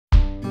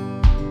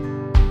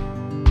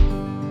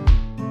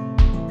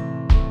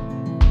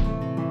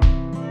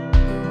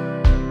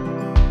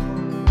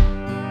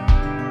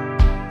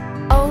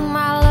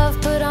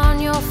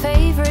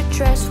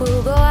dress.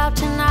 We'll go out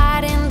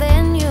tonight and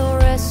then you'll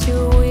rest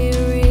your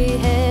weary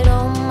head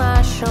on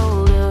my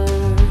shoulder.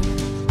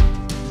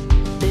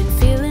 Been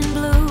feeling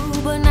blue,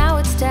 but now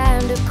it's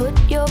time to put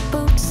your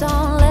boots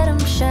on, let them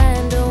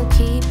shine. Don't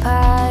keep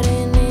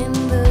hiding in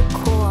the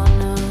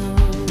corner.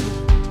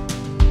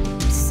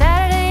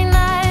 Saturday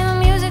night and the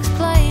music's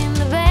playing,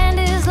 the band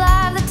is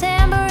live, the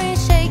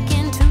tamborine's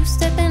shaking,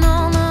 two-stepping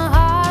on the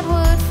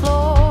hardwood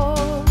floor.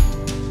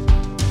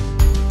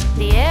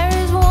 The air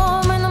is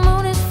warm and the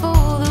moon is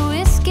full, the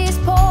whiskey's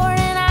poured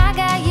and I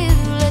got you.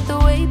 Let the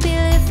weight be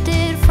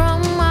lifted from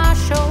my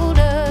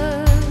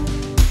shoulder.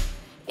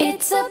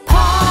 It's a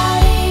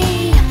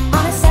party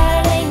on a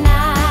Saturday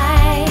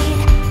night.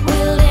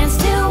 We'll dance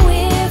till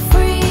we're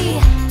free,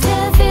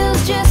 till it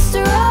feels just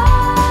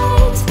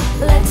right.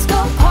 Let's go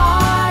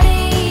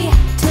party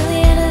till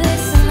the end of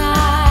this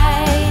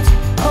night.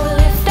 Oh,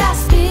 lift our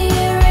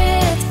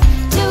spirits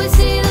till we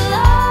see the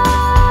light.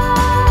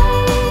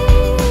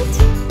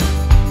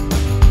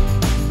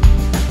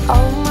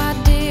 Oh, my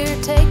dear,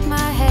 take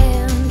my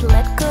hand.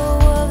 Let go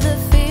of the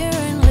fear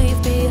and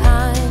leave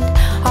behind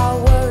our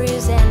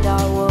worries and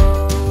our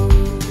woes.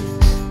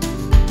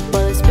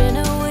 Well, it's been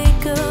a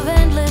week of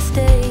endless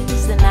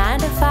days, the 9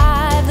 to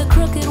 5, the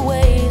crooked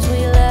ways.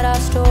 We let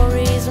our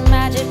stories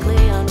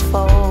magically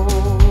unfold.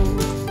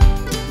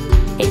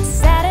 It's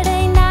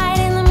Saturday night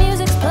and the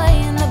music's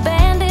playing, the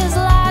band is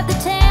live, the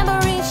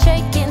tamborine's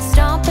shaking,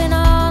 stomping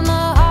on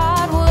the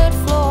hardwood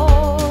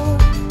floor.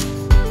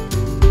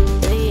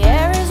 The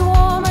air is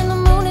warm and the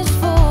moon is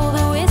full,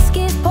 the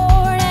whiskey's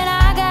poured and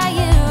I got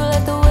you.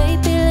 Let the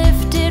weight be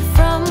lifted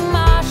from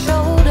my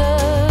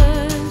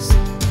shoulders.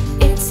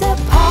 It's a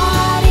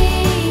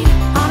party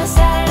on a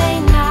Saturday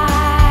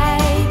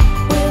night.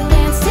 We'll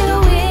dance till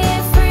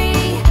we're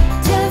free,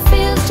 till it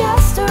feels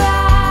just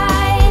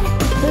right.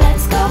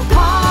 Let's go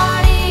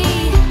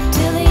party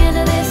till the end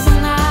of this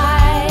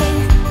night.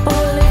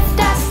 We'll lift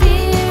our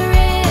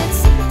spirits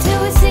till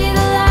we see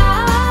the light.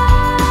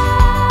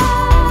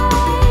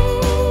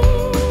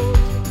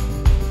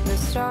 The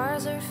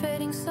stars are